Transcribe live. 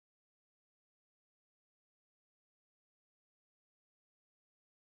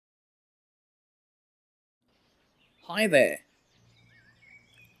Hi there!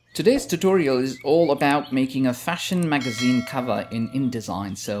 Today's tutorial is all about making a fashion magazine cover in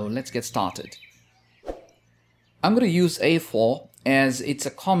InDesign, so let's get started. I'm going to use A4 as it's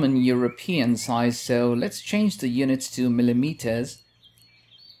a common European size, so let's change the units to millimeters.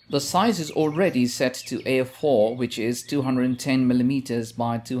 The size is already set to A4, which is 210 millimeters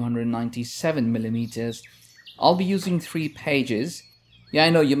by 297 millimeters. I'll be using 3 pages. Yeah, I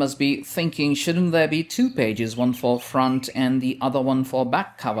know you must be thinking, shouldn't there be 2 pages, one for front and the other one for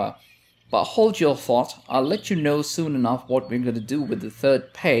back cover? But hold your thought, I'll let you know soon enough what we're going to do with the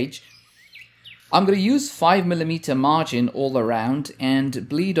 3rd page. I'm going to use 5mm margin all around and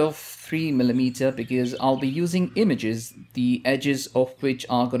bleed of 3mm because I'll be using images, the edges of which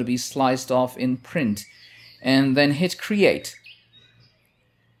are going to be sliced off in print, and then hit create.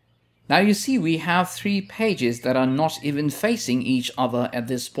 Now you see we have 3 pages that are not even facing each other at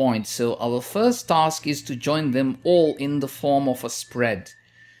this point, so our first task is to join them all in the form of a spread.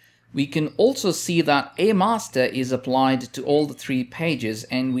 We can also see that a master is applied to all the 3 pages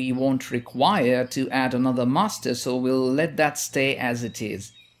and we won't require to add another master, so we'll let that stay as it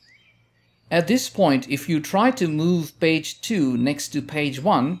is. At this point, if you try to move page 2 next to page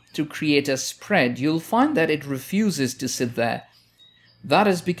 1 to create a spread, you'll find that it refuses to sit there. That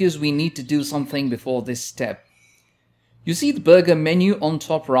is because we need to do something before this step. You see the burger menu on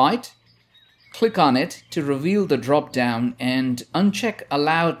top right? Click on it to reveal the drop down and uncheck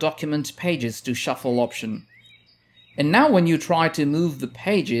Allow Document Pages to Shuffle option. And now when you try to move the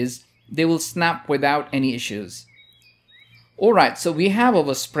pages, they will snap without any issues. Alright, so we have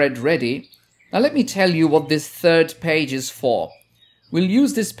our spread ready. Now let me tell you what this 3rd page is for. We'll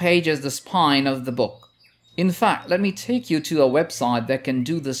use this page as the spine of the book. In fact, let me take you to a website that can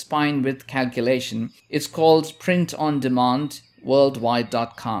do the spine width calculation. It's called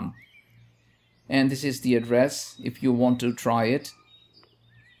printondemandworldwide.com. And this is the address if you want to try it.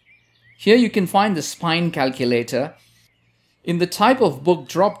 Here you can find the spine calculator. In the type of book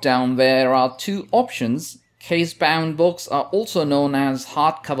drop-down, there are 2 options. Case-bound books are also known as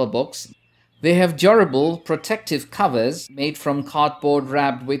hardcover books. They have durable, protective covers made from cardboard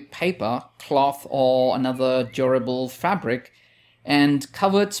wrapped with paper, cloth or another durable fabric, and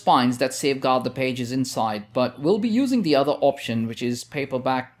covered spines that safeguard the pages inside, but we'll be using the other option, which is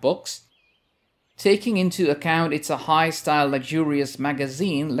paperback books. Taking into account it's a high-style luxurious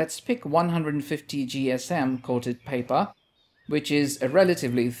magazine, let's pick 150 GSM coated paper, which is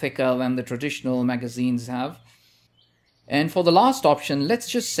relatively thicker than the traditional magazines have. And for the last option, let's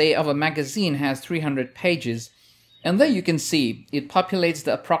just say our magazine has 300 pages. And there you can see it populates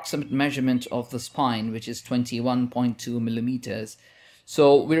the approximate measurement of the spine, which is 21.2 millimeters.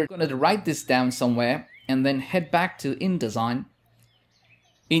 So we're going to write this down somewhere and then head back to InDesign.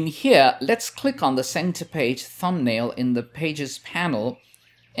 In here, let's click on the center page thumbnail in the Pages panel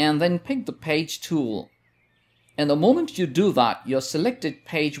and then pick the Page tool. And the moment you do that, your selected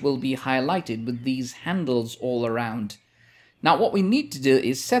page will be highlighted with these handles all around. Now what we need to do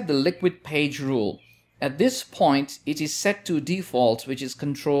is set the liquid page rule. At this point it is set to default, which is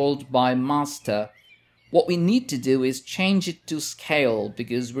controlled by master. What we need to do is change it to scale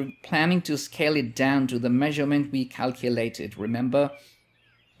because we're planning to scale it down to the measurement we calculated, remember?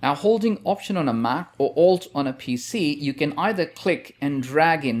 Now holding Option on a Mac or Alt on a PC, you can either click and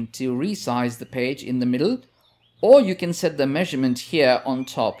drag in to resize the page in the middle, or you can set the measurement here on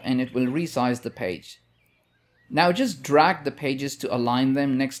top and it will resize the page. Now just drag the pages to align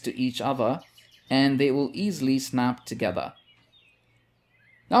them next to each other and they will easily snap together.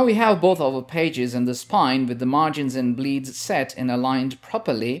 Now we have both our pages and the spine with the margins and bleeds set and aligned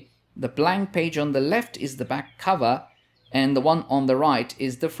properly. The blank page on the left is the back cover and the one on the right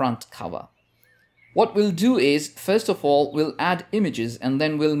is the front cover. What we'll do is, first of all, we'll add images and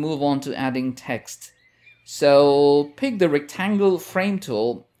then we'll move on to adding text. So pick the rectangle frame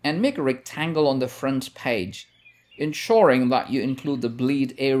tool and make a rectangle on the front page, ensuring that you include the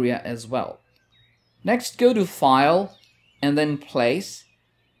bleed area as well. Next, go to File and then Place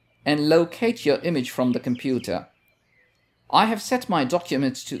and locate your image from the computer. I have set my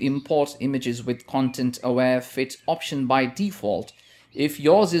document to import images with Content Aware Fit option by default. If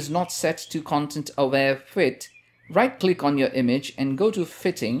yours is not set to Content Aware Fit, right-click on your image and go to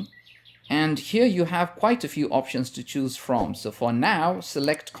Fitting, and here you have quite a few options to choose from. So for now,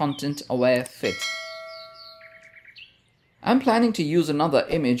 select Content Aware Fit. I'm planning to use another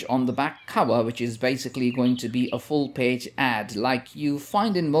image on the back cover, which is basically going to be a full page ad like you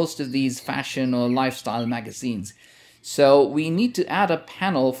find in most of these fashion or lifestyle magazines. So we need to add a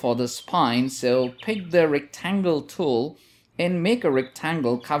panel for the spine, so pick the rectangle tool and make a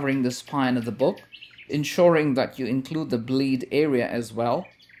rectangle covering the spine of the book. ensuring that you include the bleed area as well.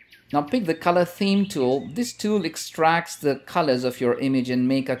 Now pick the color theme tool. This tool extracts the colors of your image and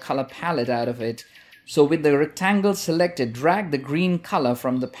make a color palette out of it. So with the rectangle selected, drag the green color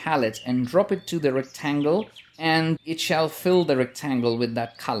from the palette and drop it to the rectangle, and it shall fill the rectangle with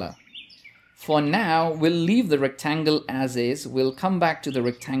that color. For now, we'll leave the rectangle as is. We'll come back to the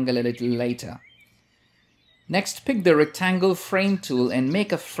rectangle a little later. Next, pick the rectangle frame tool and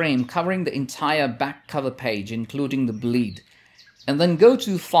make a frame covering the entire back cover page, including the bleed. And then go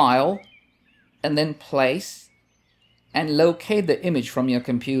to File, and then Place, and locate the image from your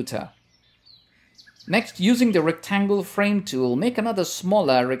computer. Next, using the rectangle frame tool, make another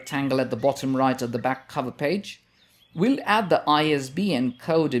smaller rectangle at the bottom right of the back cover page. We'll add the ISBN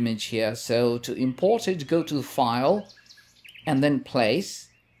code image here. So to import it, go to File, and then Place,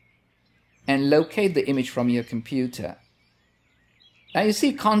 and locate the image from your computer. Now you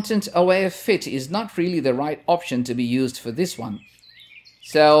see, content aware fit is not really the right option to be used for this one.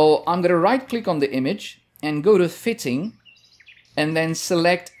 So I'm going to right click on the image and go to Fitting, and then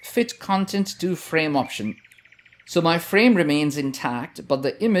select Fit Content to Frame option. So my frame remains intact, but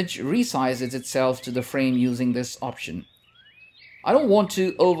the image resizes itself to the frame using this option. I don't want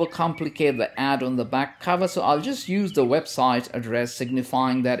to overcomplicate the ad on the back cover, so I'll just use the website address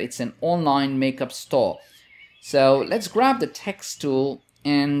signifying that it's an online makeup store. So let's grab the text tool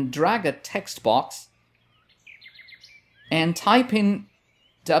and drag a text box and type in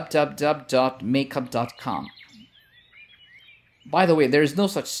www.makeup.com. By the way, there is no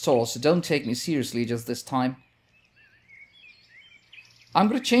such store, so don't take me seriously just this time. I'm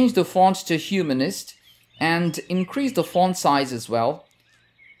going to change the font to Humanist and increase the font size as well.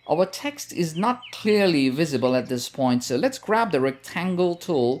 Our text is not clearly visible at this point, so let's grab the rectangle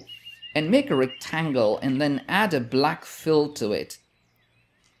tool and make a rectangle and then add a black fill to it.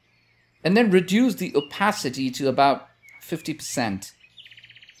 And then reduce the opacity to about 50%.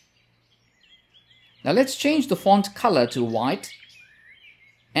 Now let's change the font color to white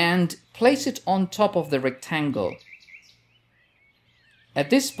and place it on top of the rectangle. At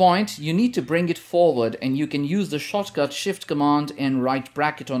this point, you need to bring it forward, and you can use the shortcut Shift Command and right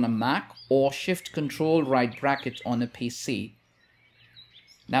bracket on a Mac or Shift Control right bracket on a PC.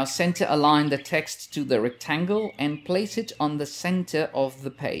 Now center align the text to the rectangle and place it on the center of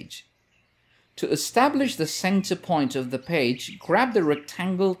the page. To establish the center point of the page, grab the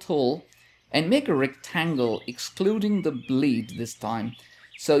rectangle tool and make a rectangle excluding the bleed this time.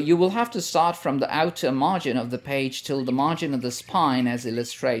 So you will have to start from the outer margin of the page till the margin of the spine as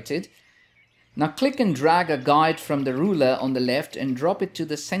illustrated. Now click and drag a guide from the ruler on the left and drop it to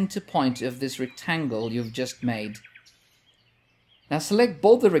the center point of this rectangle you've just made. Now select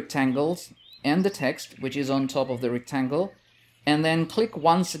both the rectangles and the text which is on top of the rectangle, and then click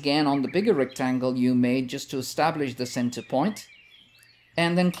once again on the bigger rectangle you made just to establish the center point.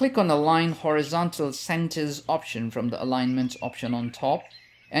 And then click on Align Horizontal Centers option from the alignment option on top,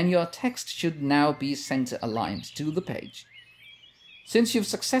 and your text should now be center aligned to the page. Since you've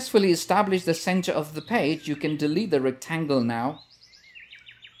successfully established the center of the page, you can delete the rectangle now.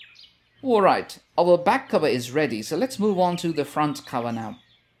 Alright, our back cover is ready, so let's move on to the front cover now.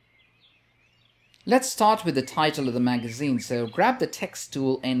 Let's start with the title of the magazine, so grab the text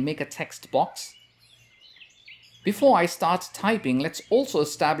tool and make a text box. Before I start typing, let's also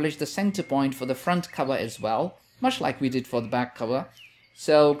establish the center point for the front cover as well, much like we did for the back cover.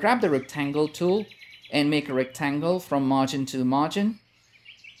 So grab the rectangle tool and make a rectangle from margin to margin,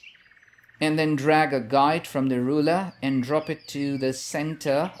 and then drag a guide from the ruler and drop it to the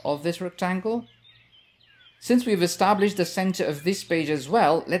center of this rectangle. Since we've established the center of this page as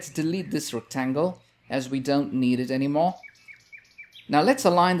well, let's delete this rectangle as we don't need it anymore. Now let's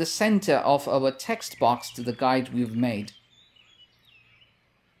align the center of our text box to the guide we've made.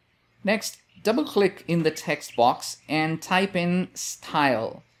 Next, double-click in the text box and type in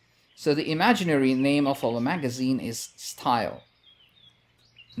Style. So the imaginary name of our magazine is Style.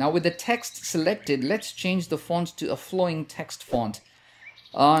 Now with the text selected, let's change the font to a flowing text font.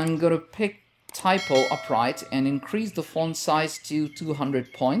 I'm going to pick Typo Upright and increase the font size to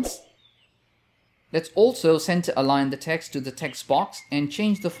 200 points. Let's also center align the text to the text box and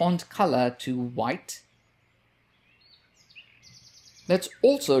change the font color to white. Let's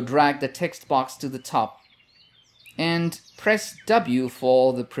also drag the text box to the top and press W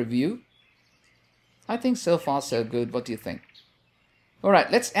for the preview. I think so far so good. What do you think?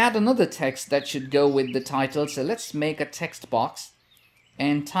 Alright, let's add another text that should go with the title. So let's make a text box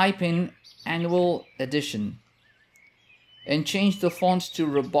and type in Annual Edition and change the font to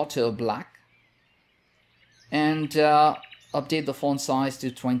Roboto Black and update the font size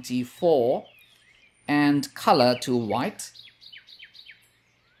to 24. and color to white.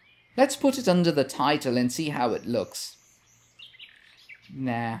 Let's put it under the title and see how it looks.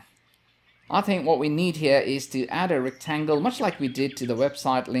 Nah. I think what we need here is to add a rectangle, much like we did to the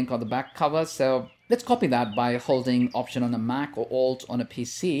website link on the back cover. So let's copy that by holding Option on a Mac or Alt on a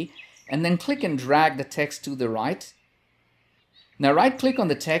PC, and then click and drag the text to the right. Now right click on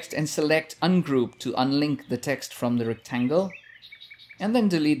the text and select Ungroup to unlink the text from the rectangle, and then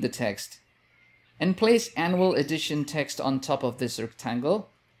delete the text. And place Annual Edition text on top of this rectangle.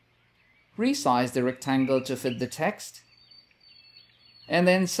 Resize the rectangle to fit the text. And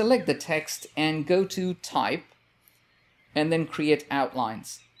then select the text and go to Type, and then Create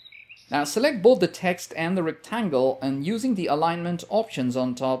Outlines. Now select both the text and the rectangle, and using the alignment options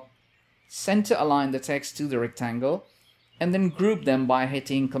on top, center align the text to the rectangle, and then group them by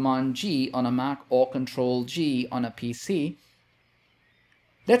hitting Command G on a Mac or Control G on a PC.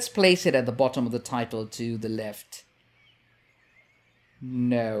 Let's place it at the bottom of the title to the left.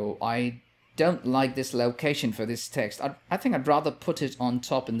 No, I don't like this location for this text. I think I'd rather put it on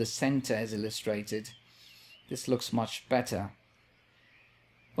top in the center as illustrated. This looks much better.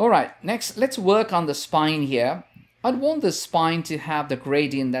 Alright, next let's work on the spine here. I'd want the spine to have the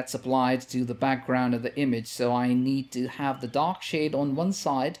gradient that's applied to the background of the image, so I need to have the dark shade on one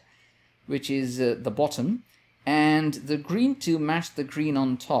side, which is the bottom, and the green to match the green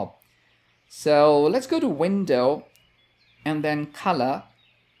on top. So let's go to Window, and then Color,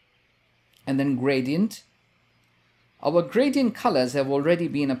 and then Gradient. Our gradient colors have already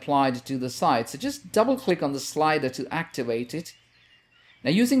been applied to the side, so just double click on the slider to activate it. Now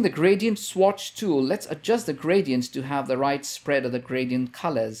using the gradient swatch tool, let's adjust the gradients to have the right spread of the gradient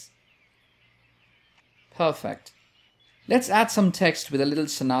colors. Perfect. Let's add some text with a little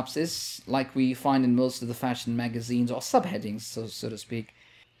synopsis like we find in most of the fashion magazines, or subheadings, so to speak.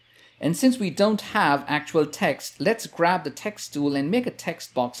 And since we don't have actual text, let's grab the text tool and make a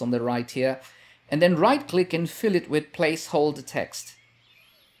text box on the right here, and then right click and fill it with placeholder text.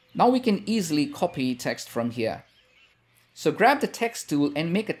 Now we can easily copy text from here. So grab the text tool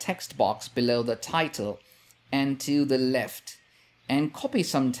and make a text box below the title and to the left, and copy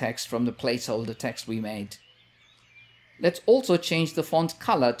some text from the placeholder text we made. Let's also change the font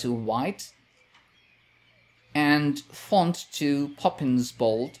color to white and font to Poppins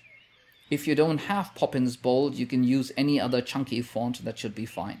Bold. If you don't have Poppins Bold, you can use any other chunky font, that should be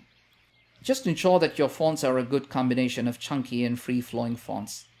fine. Just ensure that your fonts are a good combination of chunky and free-flowing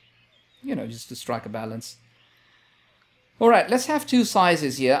fonts. You know, just to strike a balance. Alright, let's have two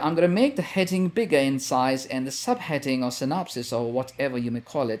sizes here. I'm going to make the heading bigger in size and the subheading or synopsis or whatever you may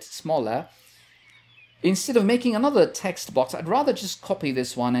call it smaller. Instead of making another text box, I'd rather just copy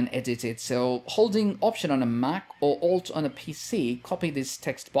this one and edit it. So holding Option on a Mac or Alt on a PC, copy this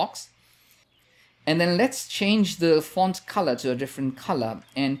text box. And then let's change the font color to a different color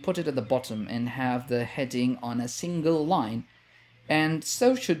and put it at the bottom and have the heading on a single line. And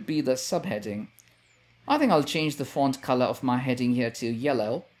so should be the subheading. I think I'll change the font color of my heading here to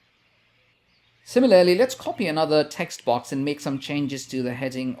yellow. Similarly, let's copy another text box and make some changes to the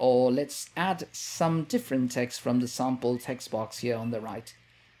heading, or let's add some different text from the sample text box here on the right.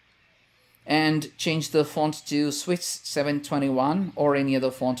 And change the font to Swiss 721 or any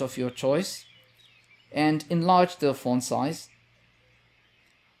other font of your choice. And enlarge the font size.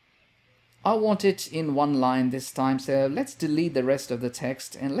 I want it in one line this time, so let's delete the rest of the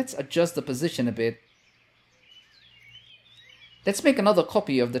text and let's adjust the position a bit. Let's make another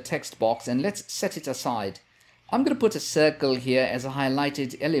copy of the text box and let's set it aside. I'm going to put a circle here as a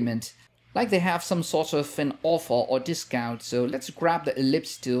highlighted element, like they have some sort of an offer or discount. So let's grab the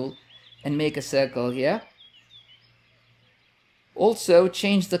ellipse tool and make a circle here. Also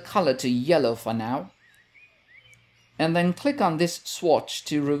change the color to yellow for now. And then click on this swatch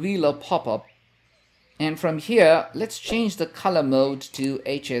to reveal a pop-up. And from here, let's change the color mode to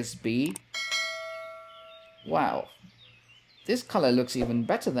HSB. Wow. This color looks even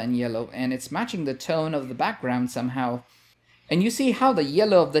better than yellow, and it's matching the tone of the background somehow. And you see how the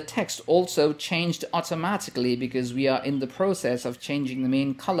yellow of the text also changed automatically because we are in the process of changing the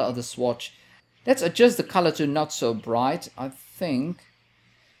main color of the swatch. Let's adjust the color to not so bright. I think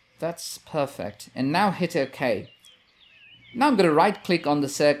that's perfect. And now hit OK. Now I'm going to right click on the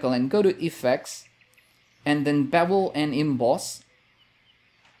circle and go to Effects and then Bevel and Emboss.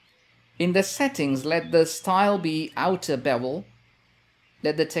 In the settings, let the style be outer bevel.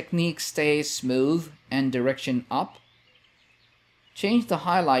 Let the technique stay smooth and direction up. Change the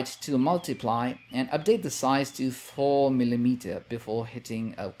highlight to multiply and update the size to 4mm before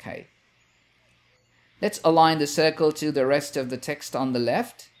hitting OK. Let's align the circle to the rest of the text on the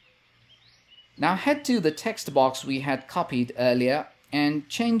left. Now head to the text box we had copied earlier and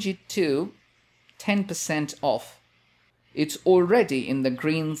change it to 10% off. It's already in the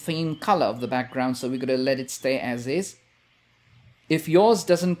green theme color of the background, so we're going to let it stay as is. If yours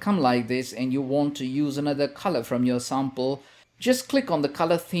doesn't come like this and you want to use another color from your sample, just click on the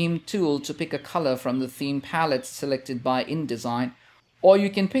color theme tool to pick a color from the theme palette selected by InDesign, or you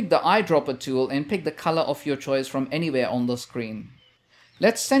can pick the eyedropper tool and pick the color of your choice from anywhere on the screen.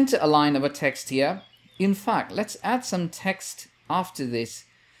 Let's center align our text here. In fact, let's add some text after this.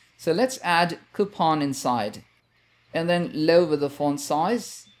 So let's add coupon inside and then lower the font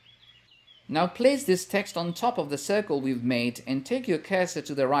size. Now place this text on top of the circle we've made and take your cursor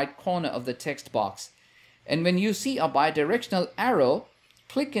to the right corner of the text box. And when you see a bidirectional arrow,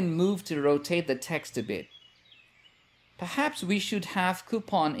 click and move to rotate the text a bit. Perhaps we should have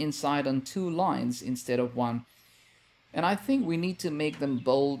coupon inside on 2 lines instead of 1. And I think we need to make them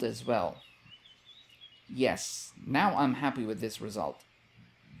bold as well. Yes, now I'm happy with this result.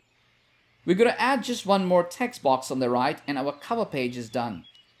 We're going to add just one more text box on the right and our cover page is done.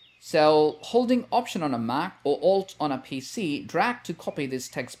 So holding Option on a Mac or Alt on a PC, drag to copy this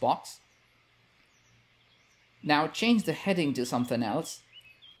text box. Now change the heading to something else.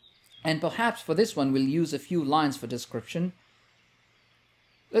 And perhaps for this one we'll use a few lines for description.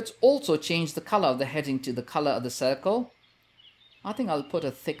 Let's also change the color of the heading to the color of the circle. I think I'll put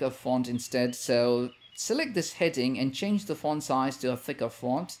a thicker font instead. So select this heading and change the font size to a thicker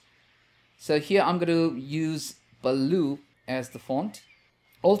font. So here I'm going to use blue as the font.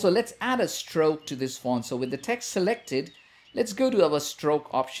 Also, let's add a stroke to this font. So with the text selected, let's go to our stroke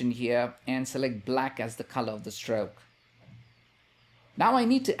option here and select black as the color of the stroke. Now I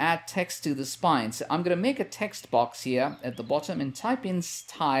need to add text to the spine. So I'm going to make a text box here at the bottom and type in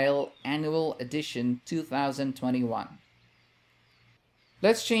Style Annual Edition 2021.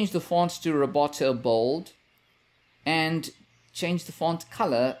 Let's change the font to Roboto Bold and change the font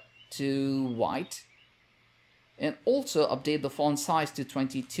color to white. And also update the font size to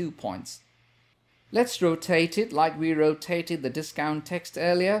 22 points. Let's rotate it like we rotated the discount text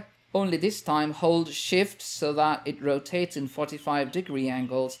earlier, only this time hold Shift so that it rotates in 45-degree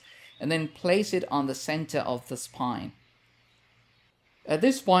angles and then place it on the center of the spine. At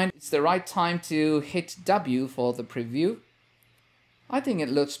this point, it's the right time to hit W for the preview. I think it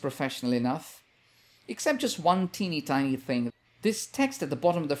looks professional enough, except just one teeny tiny thing. This text at the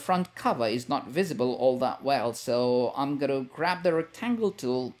bottom of the front cover is not visible all that well, so I'm going to grab the rectangle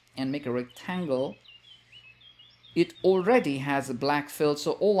tool and make a rectangle. It already has a black fill,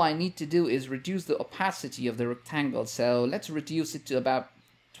 so all I need to do is reduce the opacity of the rectangle. So let's reduce it to about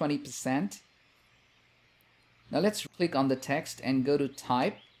 20%. Now let's click on the text and go to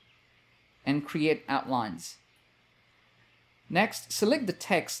Type and Create Outlines. Next, select the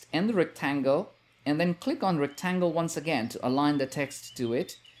text and the rectangle, and then click on rectangle once again to align the text to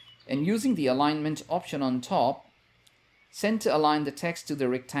it, and using the alignment option on top, center align the text to the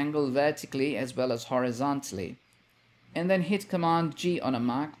rectangle vertically as well as horizontally, and then hit Command G on a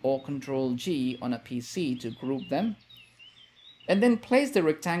Mac or Control G on a PC to group them, and then place the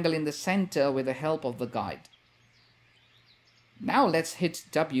rectangle in the center with the help of the guide. Now let's hit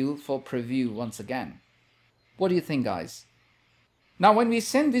W for preview once again. What do you think, guys? Now when we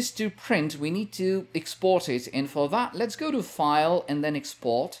send this to print, we need to export it, and for that let's go to File and then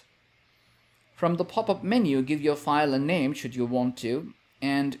Export. From the pop-up menu, give your file a name should you want to,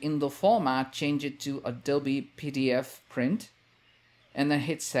 and in the format change it to Adobe PDF Print and then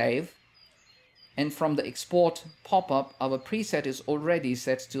hit Save. And from the export pop-up, our preset is already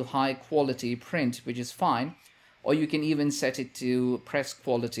set to high quality print, which is fine, or you can even set it to press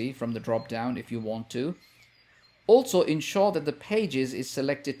quality from the drop down if you want to. Also ensure that the pages is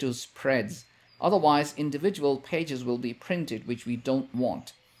selected to spreads, otherwise individual pages will be printed, which we don't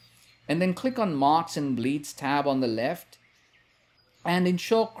want. And then click on Marks and Bleeds tab on the left and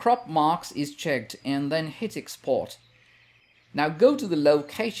ensure Crop Marks is checked, and then hit Export. Now go to the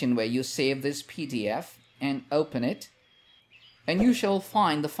location where you save this PDF and open it, and you shall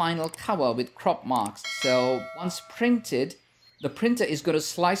find the final cover with crop marks. So once printed, the printer is going to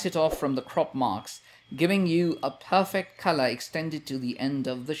slice it off from the crop marks, giving you a perfect color extended to the end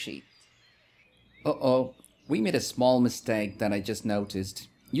of the sheet. Uh-oh, we made a small mistake that I just noticed.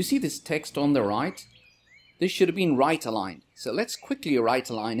 You see this text on the right? This should have been right aligned. So let's quickly right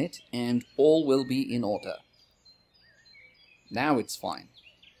align it and all will be in order. Now it's fine.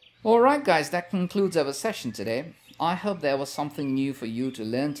 Alright guys, that concludes our session today. I hope there was something new for you to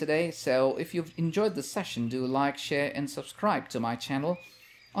learn today. So if you've enjoyed the session, do like, share and subscribe to my channel.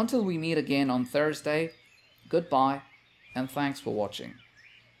 Until we meet again on Thursday, goodbye and thanks for watching.